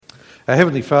Our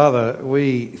Heavenly Father,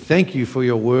 we thank you for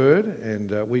your word,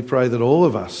 and we pray that all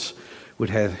of us would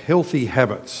have healthy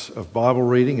habits of Bible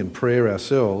reading and prayer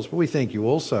ourselves. But we thank you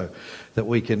also that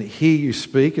we can hear you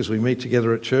speak as we meet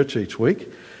together at church each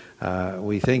week.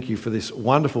 We thank you for this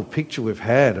wonderful picture we've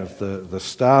had of the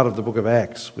start of the book of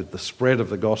Acts with the spread of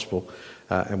the gospel.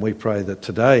 And we pray that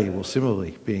today will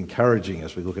similarly be encouraging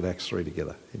as we look at Acts 3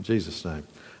 together. In Jesus' name,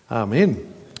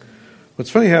 amen. It's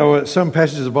funny how some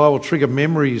passages of the Bible trigger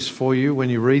memories for you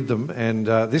when you read them, and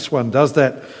this one does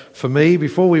that for me.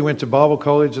 Before we went to Bible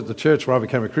college at the church where I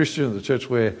became a Christian, the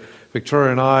church where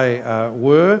Victoria and I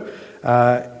were,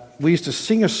 we used to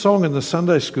sing a song in the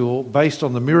Sunday school based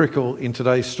on the miracle in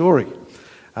today's story.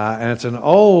 And it's an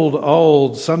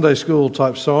old Sunday school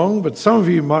type song, but some of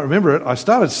you might remember it. I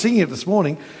started singing it this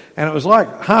morning, and it was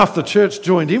like half the church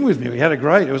joined in with me. We had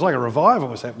it was like a revival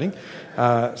was happening.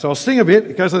 So I'll sing a bit.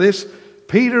 It goes like this.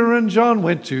 Peter and John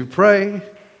went to pray.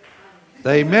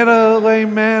 They met a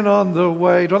lame man on the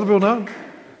way. Do other people know?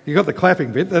 You got the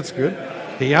clapping bit, that's good.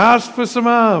 He asked for some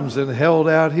alms and held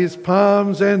out his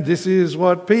palms, and this is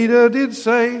what Peter did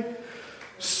say.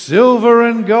 Silver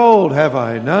and gold have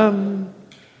I none,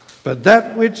 but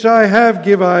that which I have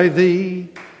give I thee.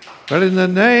 But in the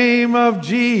name of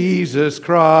Jesus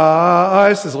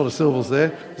Christ, there's a lot of syllables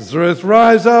there.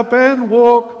 Rise up and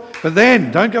walk. But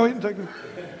then, don't go in.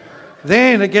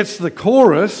 Then it gets to the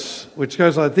chorus, which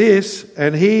goes like this.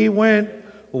 And he went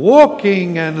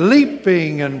walking and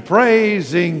leaping and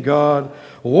praising God.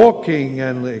 Walking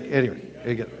and anyway,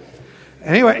 there you go.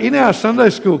 Anyway, in our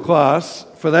Sunday school class,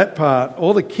 for that part,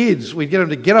 all the kids, we'd get them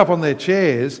to get up on their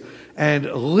chairs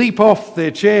and leap off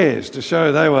their chairs to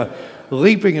show they were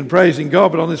leaping and praising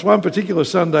God. But on this one particular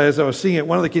Sunday, as I was singing it,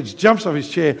 one of the kids jumps off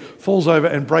his chair, falls over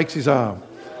and breaks his arm.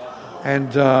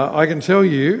 And I can tell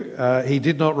you, he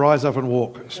did not rise up and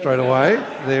walk straight away.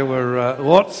 There were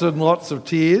lots and lots of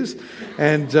tears.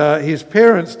 And his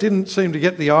parents didn't seem to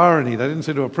get the irony. They didn't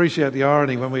seem to appreciate the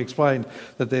irony when we explained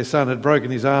that their son had broken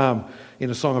his arm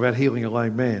in a song about healing a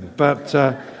lame man. But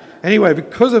anyway,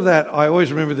 because of that, I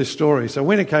always remember this story. So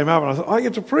when it came up, and I thought, I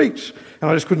get to preach. And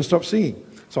I just couldn't stop singing.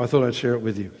 So I thought I'd share it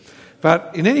with you.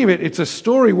 But in any event, it's a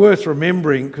story worth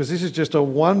remembering because this is just a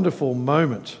wonderful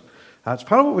moment. It's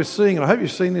part of what we're seeing, and I hope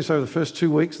you've seen this over the first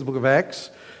 2 weeks of the book of Acts,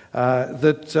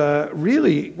 that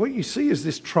really what you see is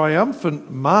this triumphant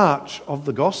march of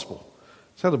the gospel.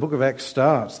 That's how the book of Acts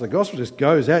starts. The gospel just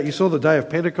goes out. You saw the day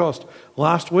of Pentecost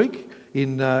last week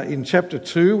in chapter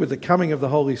 2 with the coming of the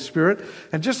Holy Spirit.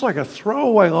 And just like a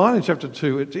throwaway line in chapter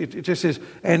 2, it just says,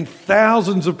 and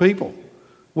thousands of people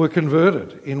were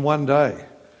converted in one day.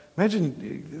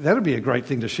 Imagine, that would be a great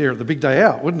thing to share at the big day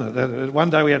out, wouldn't it? One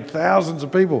day we had thousands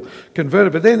of people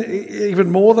converted. But then, even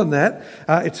more than that,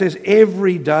 it says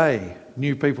every day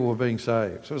new people were being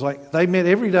saved. So it was like they met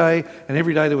every day, and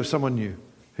every day there was someone new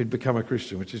who'd become a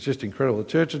Christian, which is just incredible. The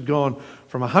church had gone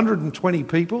from 120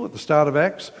 people at the start of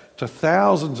Acts to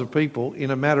thousands of people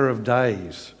in a matter of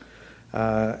days.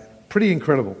 Pretty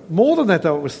incredible. More than that,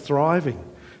 though, it was thriving.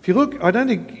 If you look, I don't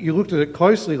think you looked at it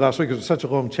closely last week because it's such a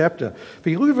long chapter, but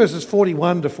you look at verses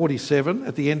 41 to 47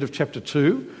 at the end of chapter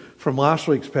 2 from last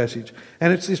week's passage,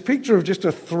 and it's this picture of just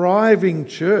a thriving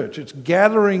church. It's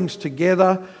gatherings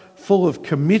together full of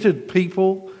committed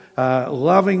people,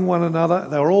 loving one another.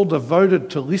 They were all devoted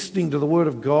to listening to the Word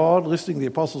of God, listening to the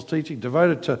Apostles' teaching,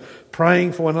 devoted to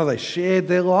praying for one another. They shared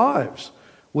their lives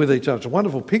with each other. It's a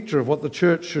wonderful picture of what the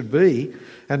church should be.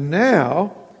 And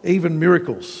now, even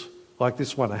miracles like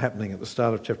this one are happening at the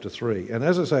start of chapter 3. And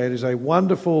as I say, it is a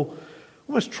wonderful,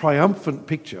 almost triumphant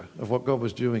picture of what God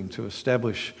was doing to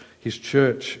establish his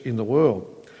church in the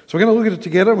world. So we're going to look at it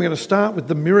together. We're going to start with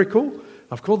the miracle.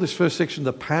 I've called this first section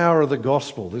the power of the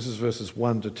gospel. This is verses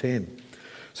 1 to 10.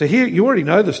 So here, you already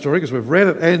know the story because we've read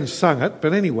it and sung it.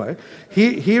 But anyway,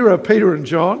 here are Peter and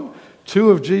John,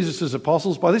 two of Jesus'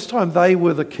 apostles. By this time, they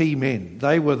were the key men.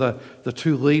 They were the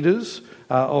two leaders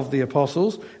of the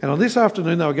apostles. And on this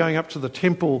afternoon, they were going up to the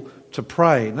temple to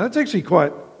pray. Now, that's actually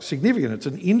quite significant. It's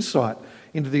an insight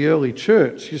into the early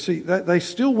church. You see, they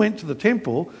still went to the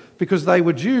temple because they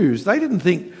were Jews. They didn't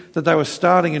think that they were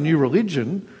starting a new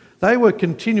religion. They were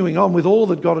continuing on with all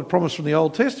that God had promised from the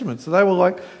Old Testament. So they were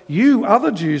like, you other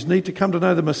Jews need to come to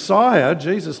know the Messiah,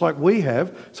 Jesus, like we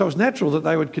have. So it was natural that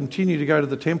they would continue to go to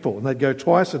the temple. And they'd go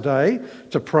twice a day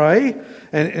to pray.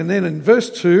 And then in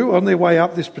verse 2, on their way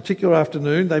up this particular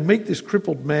afternoon, they meet this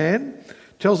crippled man.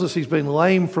 Tells us he's been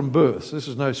lame from birth. So this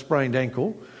is no sprained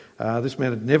ankle. This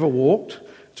man had never walked.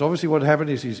 So obviously what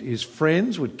happened is his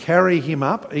friends would carry him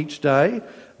up each day.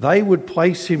 They would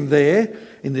place him there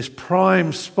in this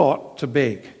prime spot to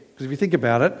beg. Because if you think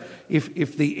about it,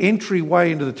 if the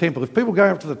entryway into the temple, if people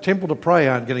going up to the temple to pray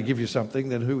aren't going to give you something,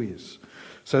 then who is?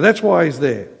 So that's why he's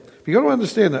there. But you've got to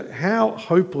understand that how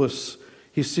hopeless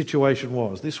his situation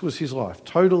was. This was his life,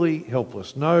 totally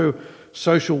helpless. No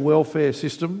social welfare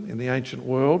system in the ancient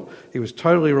world. He was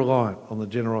totally reliant on the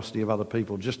generosity of other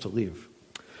people just to live.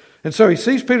 And so he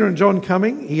sees Peter and John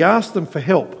coming. He asks them for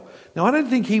help. Now, I don't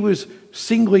think he was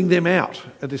singling them out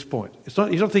at this point. He's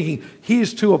not thinking,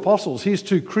 here's two apostles, here's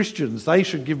two Christians, they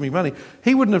should give me money.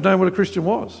 He wouldn't have known what a Christian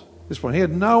was at this point. He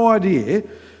had no idea,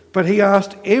 but he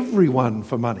asked everyone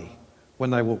for money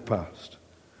when they walked past.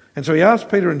 And so he asked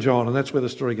Peter and John, and that's where the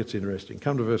story gets interesting.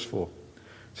 Come to verse 4.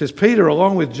 It says, Peter,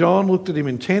 along with John, looked at him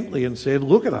intently and said,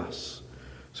 look at us.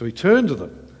 So he turned to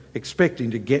them,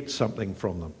 expecting to get something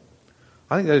from them.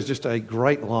 I think that is just a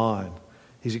great line.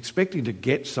 He's expecting to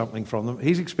get something from them.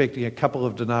 He's expecting a couple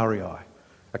of denarii,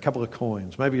 a couple of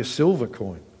coins, maybe a silver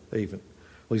coin even.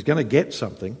 Well, he's going to get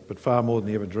something, but far more than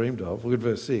he ever dreamed of. Look at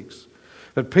verse 6.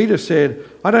 But Peter said,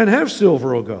 I don't have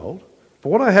silver or gold, but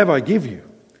what I have I give you.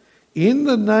 In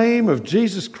the name of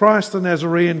Jesus Christ the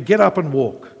Nazarene, get up and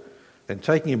walk. Then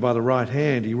taking him by the right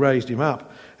hand, he raised him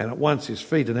up, and at once his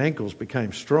feet and ankles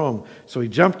became strong. So he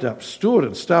jumped up, stood,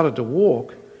 and started to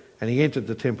walk. And he entered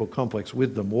the temple complex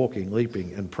with them, walking,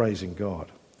 leaping and praising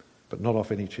God, but not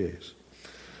off any chairs.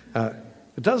 It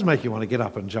does make you want to get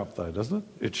up and jump though, doesn't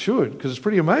it? It should, because it's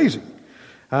pretty amazing.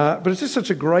 But it's just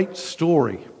such a great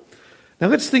story. Now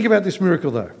let's think about this miracle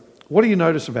though. What do you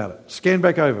notice about it? Scan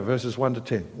back over verses 1 to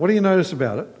 10. What do you notice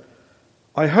about it?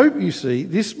 I hope you see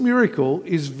this miracle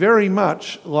is very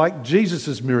much like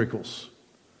Jesus' miracles.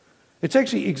 It's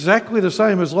actually exactly the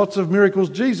same as lots of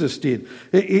miracles Jesus did.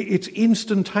 It's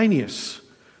instantaneous.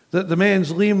 The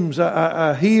man's limbs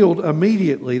are healed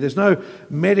immediately. There's no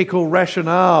medical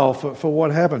rationale for what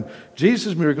happened.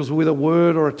 Jesus' miracles were with a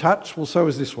word or a touch. Well, so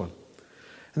is this one.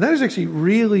 And that is actually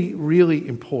really, really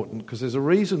important because there's a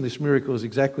reason this miracle is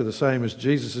exactly the same as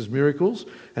Jesus' miracles,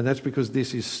 and that's because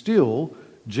this is still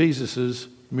Jesus'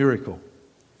 miracle.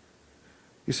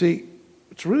 You see,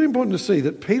 it's really important to see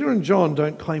that Peter and John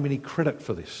don't claim any credit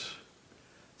for this.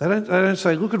 They don't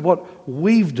say, look at what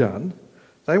we've done.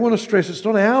 They want to stress it's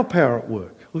not our power at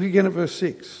work. Look again at verse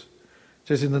 6. It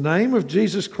says, in the name of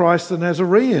Jesus Christ the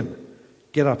Nazarene,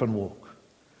 get up and walk.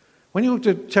 When you looked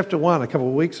at chapter 1 a couple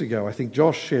of weeks ago, I think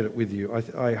Josh shared it with you.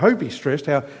 I hope he stressed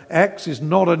how Acts is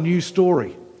not a new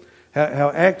story. How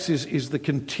Acts is the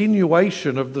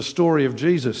continuation of the story of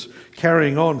Jesus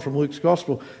carrying on from Luke's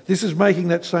Gospel. This is making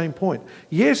that same point.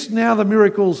 Yes, now the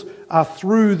miracles are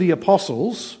through the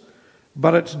apostles,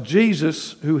 but it's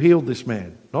Jesus who healed this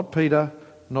man, not Peter,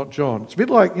 not John. It's a bit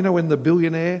like, when the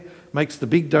billionaire makes the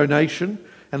big donation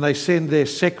and they send their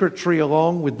secretary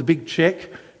along with the big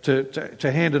cheque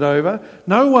to hand it over.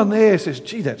 No one there says,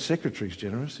 gee, that secretary's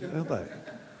generous, aren't they?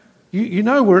 You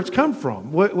know where it's come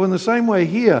from. Well, in the same way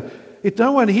here,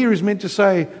 no one here is meant to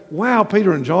say, wow,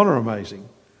 Peter and John are amazing.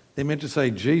 They're meant to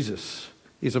say, Jesus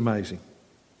is amazing.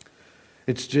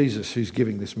 It's Jesus who's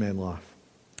giving this man life.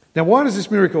 Now, why does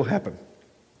this miracle happen?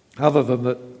 Other than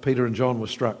that Peter and John were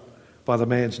struck by the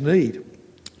man's need.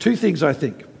 Two things, I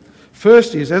think.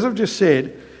 First is, as I've just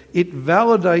said, it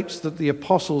validates that the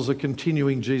apostles are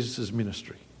continuing Jesus'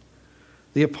 ministry.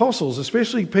 The apostles,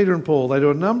 especially Peter and Paul, they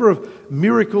do a number of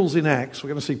miracles in Acts. We're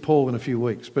going to see Paul in a few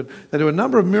weeks, but they do a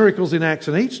number of miracles in Acts,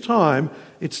 and each time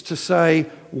it's to say,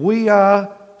 we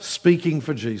are speaking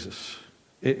for Jesus.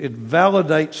 It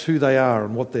validates who they are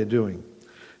and what they're doing.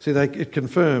 See, it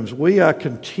confirms we are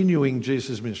continuing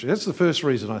Jesus' ministry. That's the first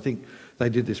reason I think they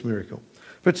did this miracle.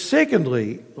 But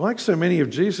secondly, like so many of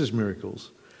Jesus'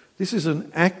 miracles, this is an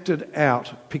acted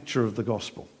out picture of the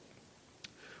gospel.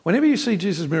 Whenever you see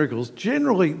Jesus' miracles,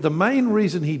 generally the main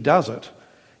reason he does it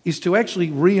is to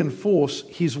actually reinforce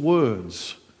his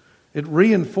words. It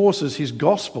reinforces his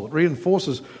gospel. It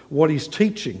reinforces what he's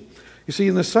teaching. You see,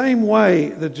 in the same way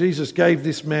that Jesus gave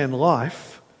this man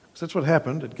life, because that's what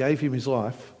happened, it gave him his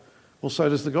life, well, so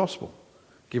does the gospel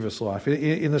give us life.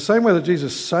 In the same way that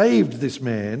Jesus saved this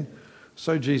man,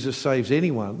 so Jesus saves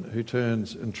anyone who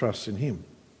turns and trusts in him.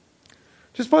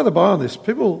 Just by the by on this,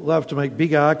 people love to make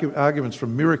big arguments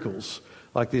from miracles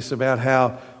like this about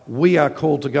how we are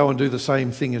called to go and do the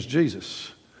same thing as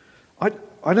Jesus.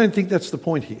 I don't think that's the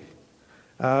point here.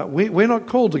 We're not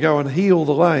called to go and heal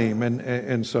the lame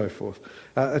and so forth.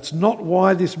 It's not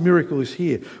why this miracle is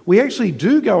here. We actually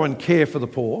do go and care for the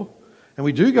poor, and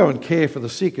we do go and care for the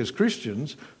sick as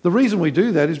Christians. The reason we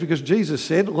do that is because Jesus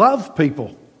said, love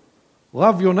people.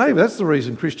 Love your neighbour. That's the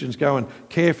reason Christians go and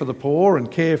care for the poor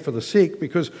and care for the sick,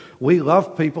 because we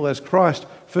love people as Christ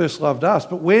first loved us.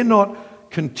 But we're not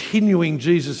continuing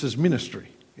Jesus' ministry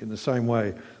in the same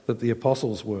way that the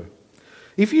apostles were.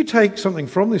 If you take something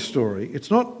from this story,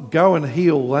 it's not go and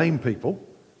heal lame people,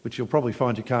 which you'll probably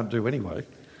find you can't do anyway.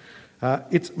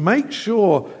 It's make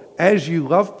sure as you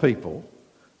love people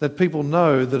that people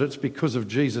know that it's because of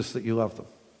Jesus that you love them.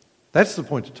 That's the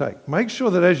point to take. Make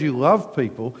sure that as you love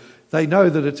people, they know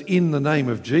that it's in the name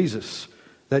of Jesus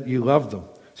that you love them.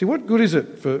 See, what good is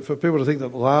it for people to think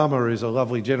that Lama is a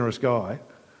lovely, generous guy?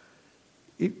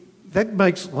 That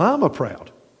makes Lama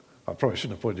proud. I probably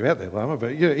shouldn't have pointed you out there, Lama,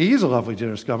 but yeah, he is a lovely,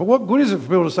 generous guy. But what good is it for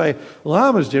people to say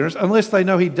Lama's generous unless they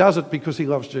know he does it because he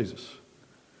loves Jesus?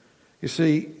 You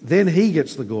see, then he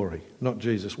gets the glory, not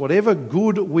Jesus. Whatever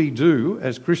good we do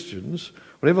as Christians,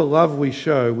 whatever love we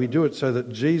show, we do it so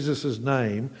that Jesus'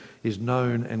 name is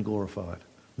known and glorified,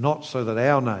 not so that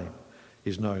our name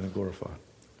is known and glorified.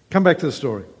 Come back to the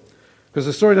story, because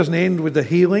the story doesn't end with the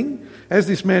healing. As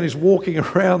this man is walking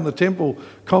around the temple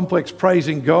complex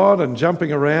praising God and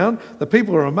jumping around, the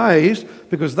people are amazed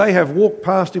because they have walked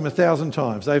past him 1,000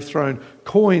 times. They've thrown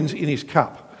coins in his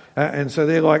cup. And so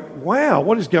they're like, wow,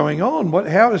 what is going on?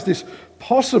 How is this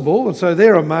possible? And so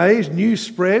they're amazed. News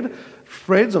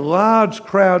spreads, a large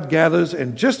crowd gathers,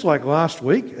 and just like last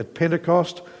week at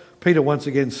Pentecost, Peter once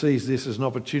again sees this as an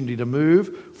opportunity to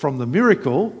move from the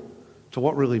miracle to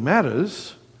what really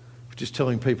matters, which is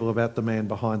telling people about the man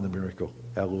behind the miracle,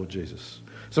 our Lord Jesus.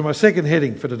 So my second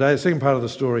heading for today, the second part of the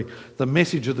story, the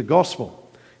message of the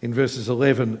gospel in verses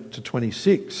 11 to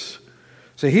 26.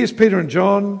 So here's Peter and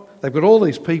John. They've got all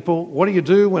these people. What do you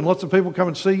do when lots of people come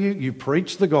and see you? You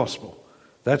preach the gospel.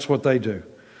 That's what they do.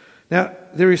 Now,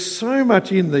 there is so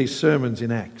much in these sermons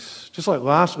in Acts. Just like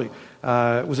last week.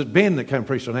 Was it Ben that came and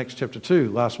preached on Acts chapter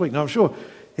 2 last week? Now, I'm sure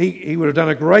he would have done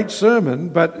a great sermon,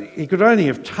 but he could only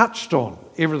have touched on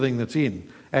everything that's in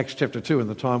Acts chapter 2 in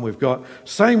the time we've got.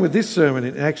 Same with this sermon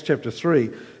in Acts chapter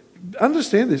 3.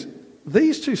 Understand this.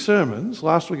 These two sermons,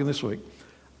 last week and this week,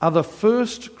 are the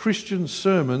first Christian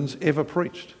sermons ever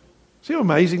preached. See how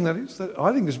amazing that is?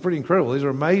 I think this is pretty incredible. These are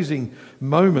amazing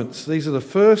moments. These are the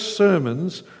first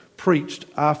sermons preached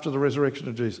after the resurrection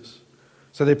of Jesus.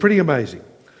 So they're pretty amazing.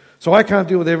 So I can't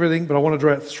deal with everything, but I want to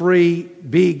draw out three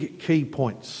big key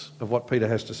points of what Peter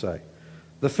has to say.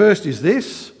 The first is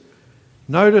this.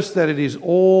 Notice that it is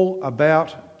all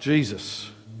about Jesus.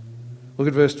 Look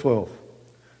at verse 12. It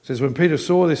says, when Peter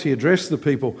saw this, he addressed the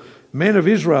people, men of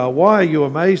Israel, why are you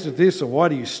amazed at this, or why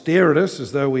do you stare at us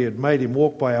as though we had made him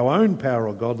walk by our own power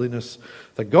or godliness?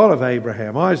 The God of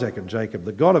Abraham, Isaac and Jacob,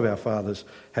 the God of our fathers,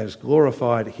 has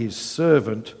glorified his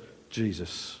servant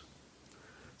Jesus.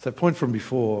 So that point from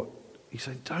before, he's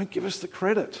saying, don't give us the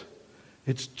credit.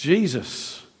 It's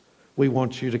Jesus we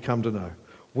want you to come to know.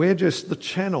 We're just the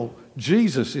channel.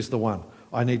 Jesus is the one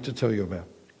I need to tell you about.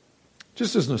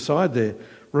 Just as an aside there,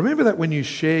 remember that when you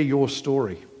share your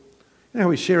story, you know how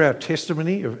we share our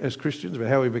testimony as Christians, about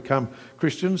how we become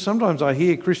Christians? Sometimes I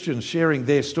hear Christians sharing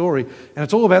their story and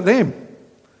it's all about them.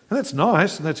 And that's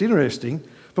nice and that's interesting.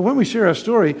 But when we share our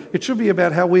story, it should be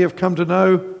about how we have come to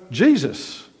know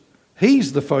Jesus.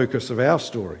 He's the focus of our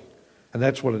story. And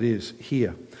that's what it is here.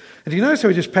 And do you notice how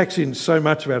he just packs in so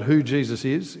much about who Jesus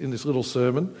is in this little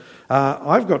sermon?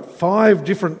 I've got 5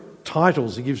 different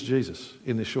titles he gives Jesus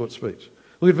in this short speech.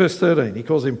 Look at verse 13. He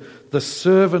calls him the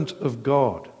servant of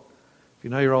God. If you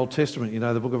know your Old Testament, you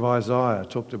know the book of Isaiah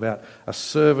talked about a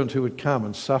servant who would come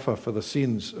and suffer for the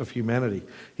sins of humanity.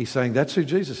 He's saying that's who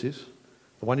Jesus is,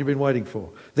 the one you've been waiting for.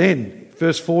 Then,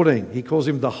 verse 14, he calls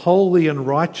him the holy and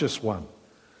righteous one.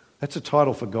 That's a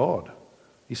title for God.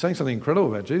 He's saying something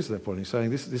incredible about Jesus at that point. He's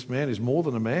saying this man is more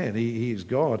than a man. He is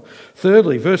God.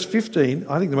 Thirdly, verse 15,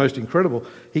 I think the most incredible,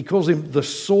 he calls him the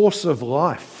source of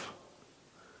life.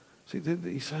 See,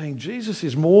 he's saying Jesus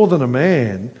is more than a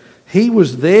man. He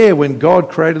was there when God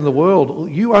created the world.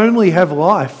 You only have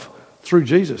life through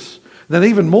Jesus. Then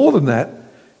even more than that,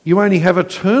 you only have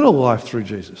eternal life through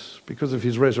Jesus because of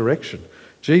his resurrection.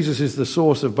 Jesus is the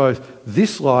source of both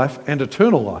this life and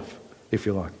eternal life, if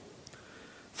you like.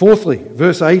 Fourthly,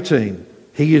 verse 18,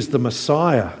 he is the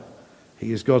Messiah.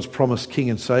 He is God's promised King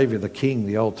and Saviour, the King,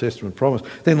 the Old Testament promise.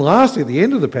 Then lastly, at the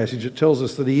end of the passage, it tells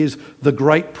us that he is the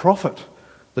great prophet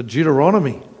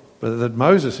that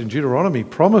Moses in Deuteronomy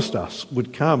promised us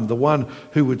would come, the one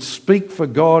who would speak for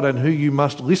God and who you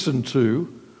must listen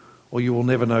to, or you will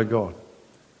never know God.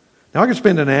 Now, I could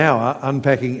spend an hour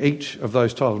unpacking each of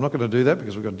those titles. I'm not going to do that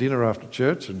because we've got dinner after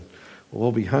church and we'll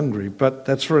all be hungry, but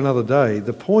that's for another day.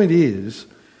 The point is,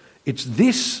 it's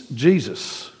this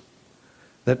Jesus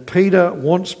that Peter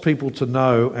wants people to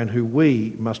know and who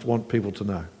we must want people to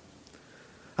know.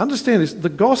 Understand this, the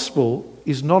gospel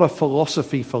is not a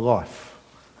philosophy for life.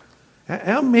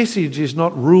 Our message is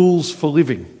not rules for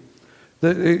living.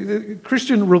 The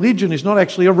Christian religion is not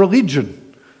actually a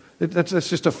religion. That's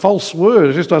just a false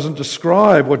word. It just doesn't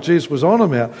describe what Jesus was on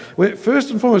about. First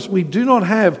and foremost, we do not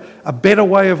have a better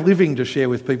way of living to share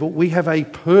with people. We have a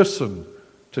person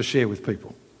to share with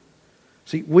people.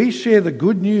 See, we share the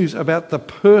good news about the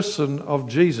person of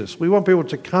Jesus. We want people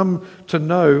to come to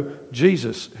know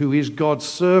Jesus, who is God's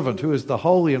servant, who is the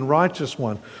holy and righteous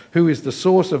one, who is the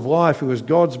source of life, who is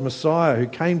God's Messiah, who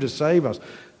came to save us.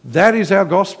 That is our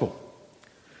gospel.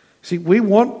 See, we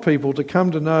want people to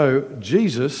come to know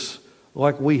Jesus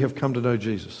like we have come to know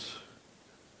Jesus.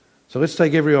 So let's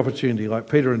take every opportunity, like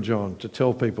Peter and John, to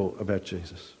tell people about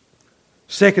Jesus.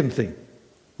 Second thing,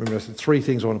 remember I said 3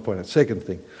 things I want to point out. Second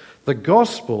thing, the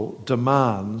gospel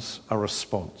demands a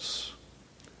response.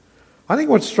 I think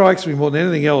what strikes me more than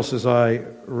anything else as I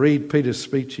read Peter's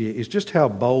speech here is just how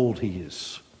bold he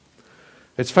is.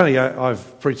 It's funny,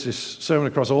 I've preached this sermon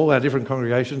across all our different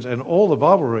congregations, and all the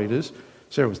Bible readers,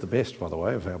 Sarah was the best, by the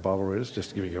way, of our Bible readers, just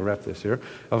to give you a rap there, Sarah,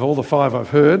 of all the 5 I've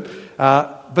heard,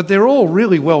 but they're all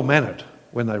really well-mannered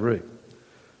when they read.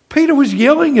 Peter was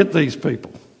yelling at these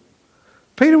people.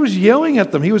 Peter was yelling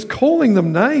at them. He was calling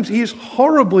them names. He is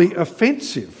horribly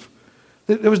offensive.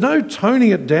 There was no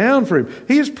toning it down for him.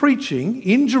 He is preaching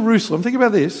in Jerusalem. Think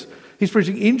about this. He's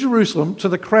preaching in Jerusalem to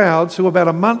the crowds who about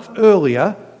a month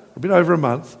earlier, a bit over a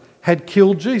month, had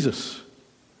killed Jesus.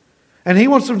 And he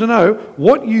wants them to know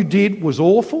what you did was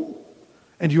awful,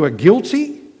 and you are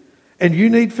guilty, and you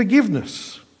need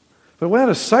forgiveness. But how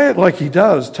to say it like he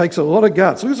does takes a lot of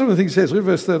guts. Look at some of the things he says. Look at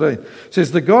verse 13. It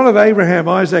says, the God of Abraham,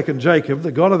 Isaac and Jacob,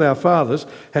 the God of our fathers,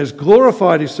 has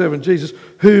glorified his servant Jesus,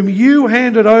 whom you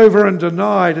handed over and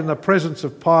denied in the presence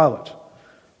of Pilate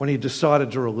when he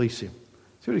decided to release him.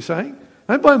 See what he's saying?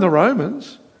 Don't blame the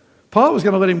Romans. Pilate was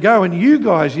going to let him go, and you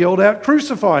guys yelled out,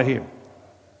 crucify him.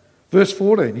 Verse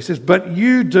 14, he says, but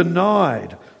you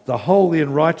denied the holy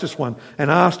and righteous one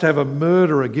and asked to have a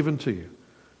murderer given to you. Do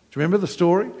you remember the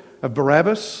story of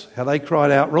Barabbas, how they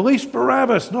cried out, release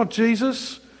Barabbas, not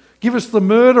Jesus. Give us the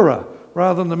murderer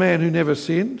rather than the man who never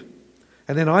sinned.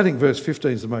 And then I think verse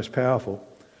 15 is the most powerful.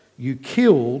 You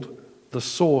killed the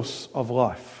source of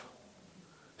life.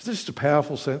 It's just a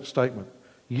powerful statement.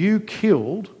 You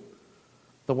killed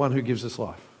the one who gives us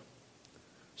life.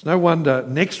 It's no wonder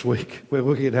next week we're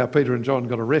looking at how Peter and John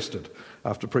got arrested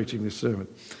after preaching this sermon.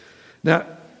 Now,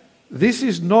 this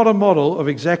is not a model of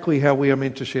exactly how we are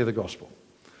meant to share the gospel.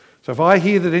 So if I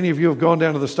hear that any of you have gone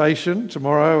down to the station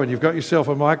tomorrow and you've got yourself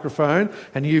a microphone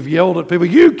and you've yelled at people,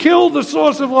 you killed the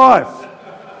source of life,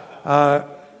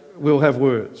 we'll have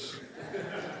words.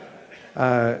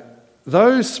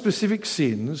 Those specific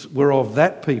sins were of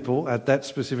that people at that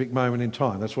specific moment in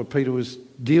time. That's what Peter was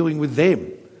dealing with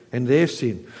them and their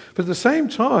sin. But at the same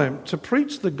time, to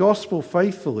preach the gospel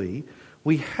faithfully,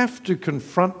 we have to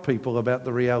confront people about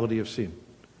the reality of sin.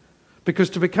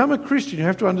 Because to become a Christian, you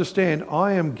have to understand,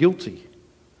 I am guilty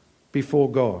before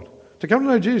God. To come to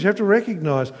know Jesus, you have to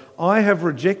recognise, I have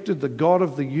rejected the God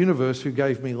of the universe who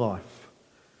gave me life,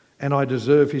 and I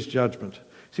deserve his judgment.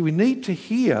 See, we need to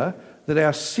hear that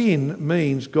our sin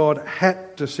means God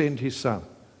had to send his son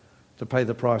to pay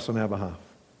the price on our behalf.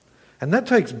 And that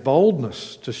takes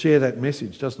boldness to share that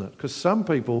message, doesn't it? Because some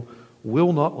people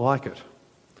will not like it.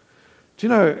 Do you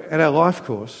know, at our life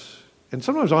course, and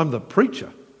sometimes I'm the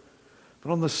preacher,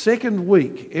 but on the second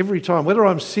week, every time, whether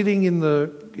I'm sitting in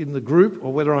the group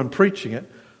or whether I'm preaching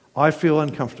it, I feel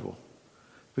uncomfortable.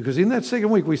 Because in that second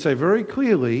week, we say very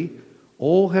clearly,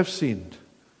 all have sinned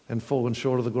and fallen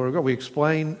short of the glory of God. We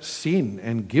explain sin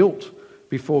and guilt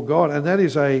before God, and that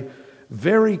is a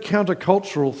very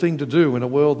countercultural thing to do in a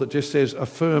world that just says,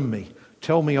 affirm me,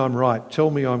 tell me I'm right, tell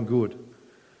me I'm good.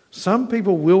 Some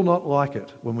people will not like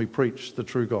it when we preach the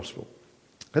true gospel.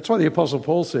 That's why the Apostle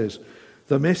Paul says,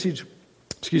 the message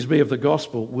of the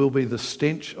gospel will be the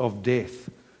stench of death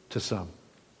to some.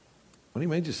 What he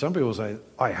means is some people say,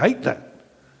 I hate that.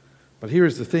 But here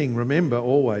is the thing, remember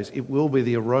always, it will be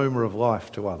the aroma of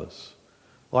life to others,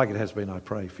 like it has been, I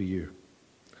pray, for you.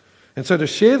 And so to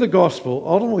share the gospel,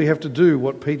 ultimately we have to do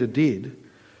what Peter did.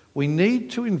 We need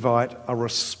to invite a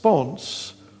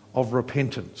response of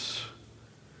repentance.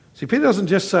 See, Peter doesn't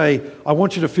just say, I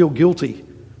want you to feel guilty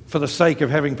for the sake of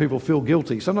having people feel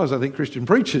guilty. Sometimes I think Christian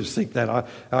preachers think that.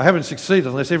 I haven't succeeded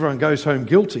unless everyone goes home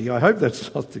guilty. I hope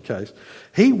that's not the case.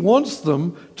 He wants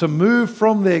them to move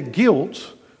from their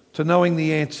guilt to knowing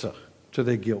the answer to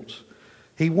their guilt.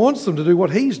 He wants them to do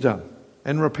what he's done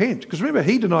and repent. Because remember,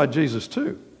 he denied Jesus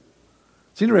too.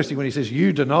 It's interesting when he says,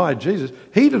 you denied Jesus.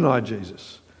 He denied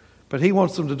Jesus. But he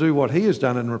wants them to do what he has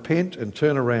done and repent and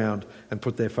turn around and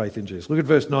put their faith in Jesus. Look at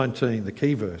verse 19, the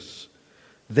key verse.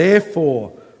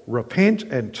 Therefore, repent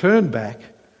and turn back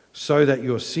so that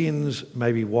your sins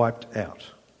may be wiped out.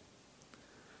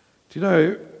 Do you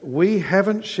know, we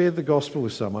haven't shared the gospel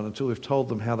with someone until we've told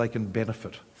them how they can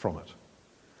benefit from it.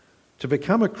 To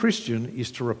become a Christian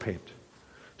is to repent.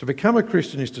 To become a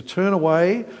Christian is to turn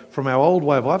away from our old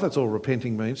way of life. That's all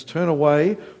repenting means. Turn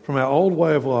away from our old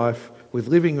way of life with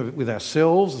living with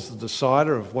ourselves as the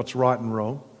decider of what's right and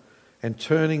wrong, and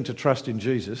turning to trust in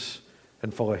Jesus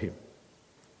and follow him.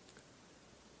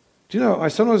 Do you know,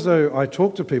 sometimes though I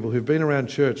talk to people who've been around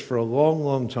church for a long,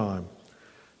 long time.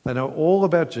 They know all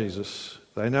about Jesus.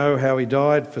 They know how he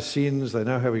died for sins. They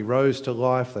know how he rose to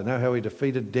life. They know how he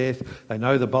defeated death. They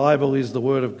know the Bible is the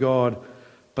Word of God.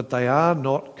 But they are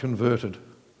not converted.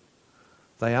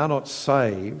 They are not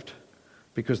saved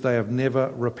because they have never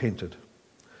repented.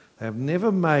 They have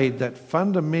never made that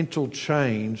fundamental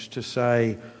change to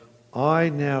say, I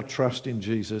now trust in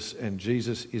Jesus and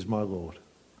Jesus is my Lord.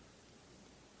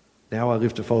 Now I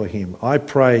live to follow him. I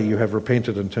pray you have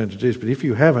repented and turned to Jesus. But if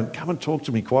you haven't, come and talk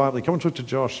to me quietly. Come and talk to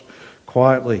Josh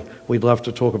quietly. We'd love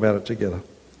to talk about it together.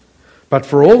 But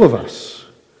for all of us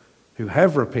who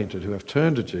have repented, who have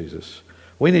turned to Jesus,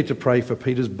 we need to pray for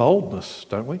Peter's boldness,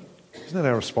 don't we? Isn't that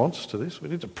our response to this? We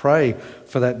need to pray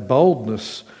for that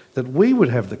boldness, that we would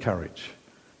have the courage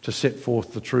to set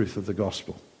forth the truth of the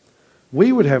gospel.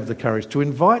 We would have the courage to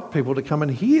invite people to come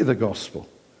and hear the gospel.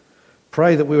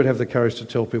 Pray that we would have the courage to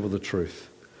tell people the truth,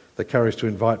 the courage to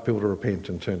invite people to repent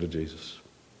and turn to Jesus.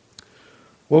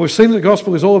 Well, we've seen that the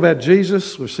gospel is all about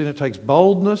Jesus. We've seen it takes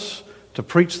boldness to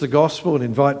preach the gospel and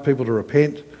invite people to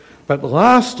repent. But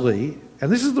lastly, and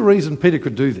this is the reason Peter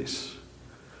could do this,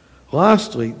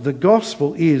 lastly, the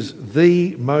gospel is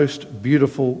the most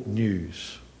beautiful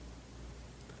news.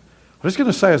 I'm just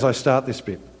going to say as I start this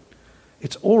bit,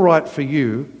 it's all right for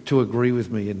you to agree with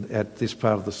me at this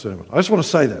part of the sermon. I just want to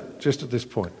say that just at this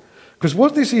point. Because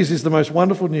what this is the most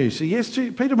wonderful news. So yes,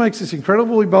 Peter makes this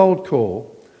incredibly bold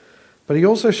call, but he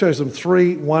also shows them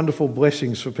three wonderful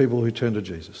blessings for people who turn to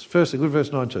Jesus. Firstly, look at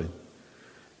verse 19.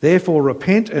 Therefore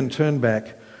repent and turn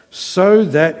back so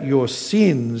that your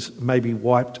sins may be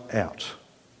wiped out.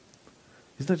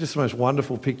 Isn't that just the most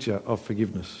wonderful picture of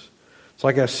forgiveness? It's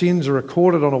like our sins are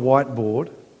recorded on a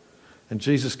whiteboard, and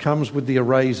Jesus comes with the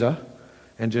eraser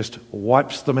and just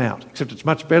wipes them out. Except it's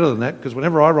much better than that, because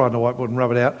whenever I write on a whiteboard and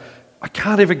rub it out, I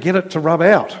can't ever get it to rub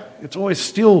out. It's always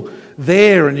still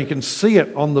there and you can see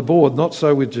it on the board. Not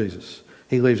so with Jesus.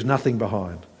 He leaves nothing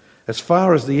behind. As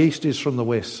far as the east is from the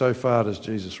west, so far does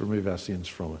Jesus remove our sins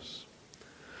from us.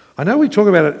 I know we talk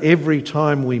about it every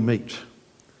time we meet,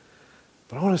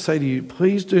 but I want to say to you,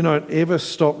 please do not ever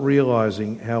stop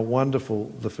realising how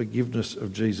wonderful the forgiveness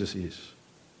of Jesus is.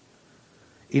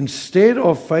 Instead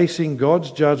of facing God's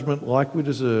judgment like we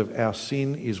deserve, our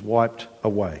sin is wiped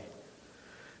away.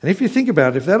 And if you think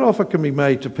about it, if that offer can be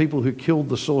made to people who killed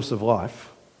the source of life,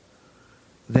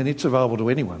 then it's available to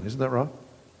anyone, isn't that right?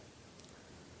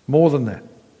 More than that,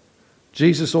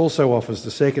 Jesus also offers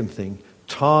the second thing,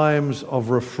 times of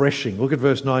refreshing. Look at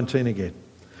verse 19 again.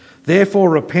 Therefore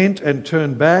repent and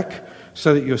turn back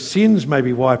so that your sins may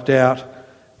be wiped out,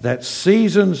 that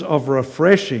seasons of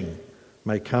refreshing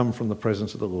may come from the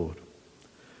presence of the Lord.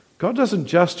 God doesn't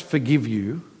just forgive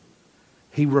you,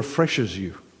 he refreshes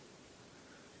you.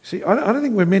 See, I don't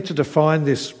think we're meant to define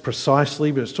this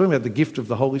precisely, but it's talking about the gift of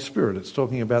the Holy Spirit. It's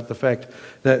talking about the fact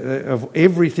that of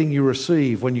everything you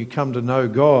receive when you come to know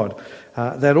God,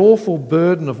 that awful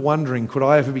burden of wondering, could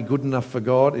I ever be good enough for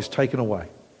God, is taken away.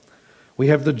 We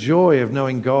have the joy of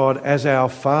knowing God as our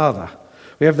Father.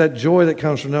 We have that joy that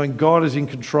comes from knowing God is in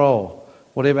control,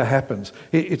 whatever happens.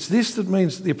 It's this that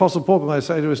means the Apostle Paul may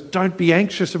say to us, don't be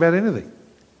anxious about anything.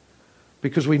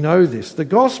 Because we know this. The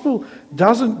gospel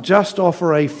doesn't just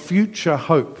offer a future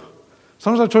hope.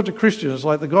 Sometimes I talk to Christians, it's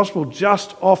like the gospel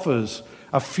just offers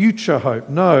a future hope.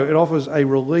 No, it offers a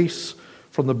release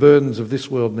from the burdens of this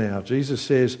world now. Jesus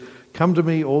says, come to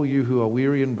me, all you who are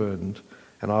weary and burdened,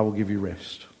 and I will give you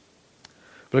rest.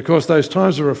 But of course, those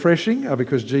times of refreshing are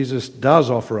because Jesus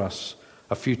does offer us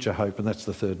a future hope, and that's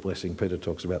the third blessing Peter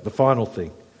talks about. The final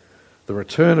thing, the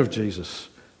return of Jesus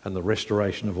and the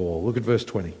restoration of all. Look at verse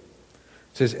 20.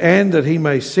 It says, and that he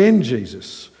may send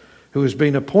Jesus, who has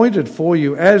been appointed for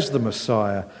you as the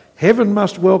Messiah, heaven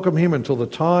must welcome him until the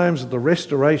times of the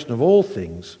restoration of all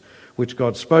things which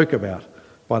God spoke about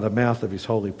by the mouth of his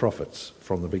holy prophets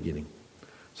from the beginning.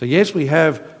 So yes, we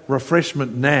have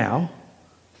refreshment now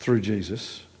through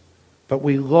Jesus, but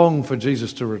we long for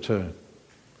Jesus to return.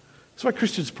 That's why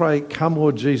Christians pray, come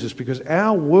Lord Jesus, because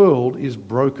our world is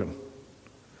broken.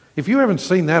 If you haven't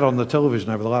seen that on the television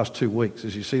over the last 2 weeks,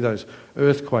 as you see those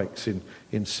earthquakes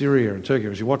in Syria and Turkey,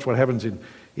 as you watch what happens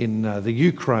in the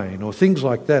Ukraine or things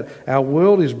like that. Our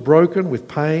world is broken with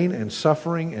pain and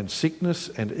suffering and sickness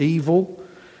and evil,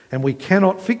 and we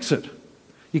cannot fix it.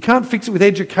 You can't fix it with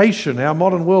education. Our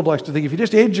modern world likes to think if you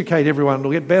just educate everyone,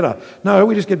 it'll get better. No,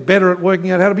 we just get better at working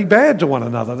out how to be bad to one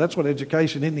another. That's what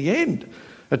education in the end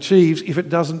achieves if it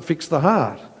doesn't fix the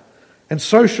heart. And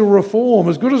social reform,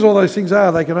 as good as all those things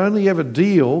are, they can only ever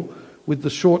deal with the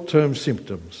short-term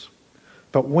symptoms.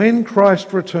 But when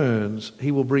Christ returns,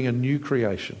 he will bring a new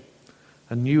creation,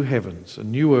 a new heavens, a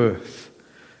new earth,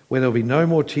 where there'll be no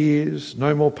more tears,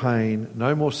 no more pain,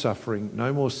 no more suffering,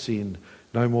 no more sin,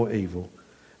 no more evil.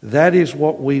 That is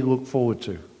what we look forward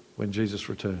to when Jesus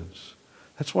returns.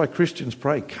 That's why Christians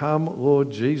pray, "Come, Lord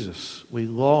Jesus." We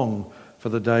long for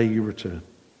the day you return.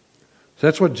 So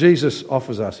that's what Jesus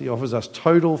offers us. He offers us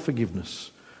total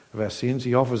forgiveness of our sins.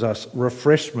 He offers us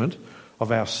refreshment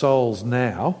of our souls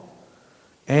now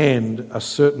and a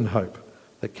certain hope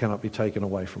that cannot be taken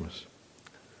away from us.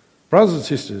 Brothers and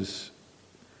sisters,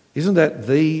 isn't that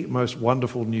the most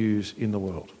wonderful news in the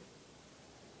world?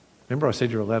 Remember I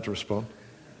said you're allowed to respond?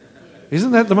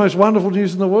 Isn't that the most wonderful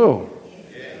news in the world?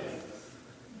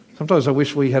 Sometimes I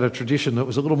wish we had a tradition that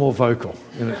was a little more vocal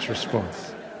in its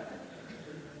response.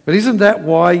 But isn't that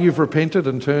why you've repented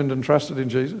and turned and trusted in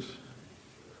Jesus?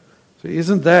 So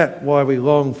isn't that why we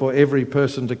long for every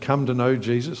person to come to know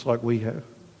Jesus like we have?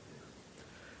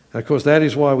 And of course that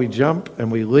is why we jump and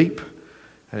we leap,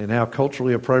 and in our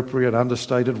culturally appropriate,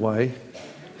 understated way,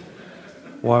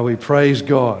 why we praise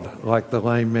God like the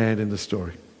lame man in the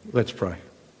story. Let's pray.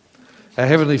 Our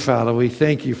Heavenly Father, we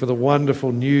thank you for the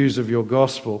wonderful news of your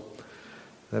gospel,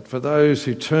 that for those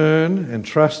who turn and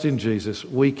trust in Jesus,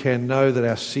 we can know that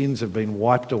our sins have been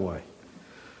wiped away.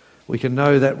 We can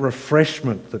know that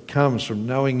refreshment that comes from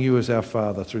knowing you as our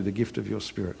Father through the gift of your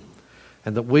Spirit,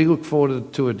 and that we look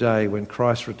forward to a day when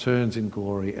Christ returns in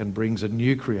glory and brings a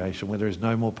new creation where there is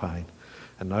no more pain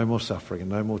and no more suffering and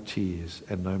no more tears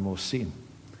and no more sin.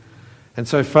 And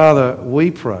so, Father,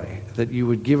 we pray that you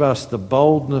would give us the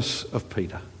boldness of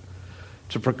Peter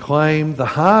to proclaim the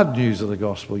hard news of the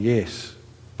gospel, yes,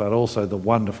 but also the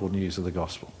wonderful news of the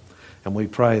gospel. And we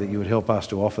pray that you would help us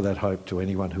to offer that hope to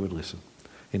anyone who would listen.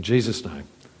 In Jesus' name,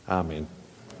 amen.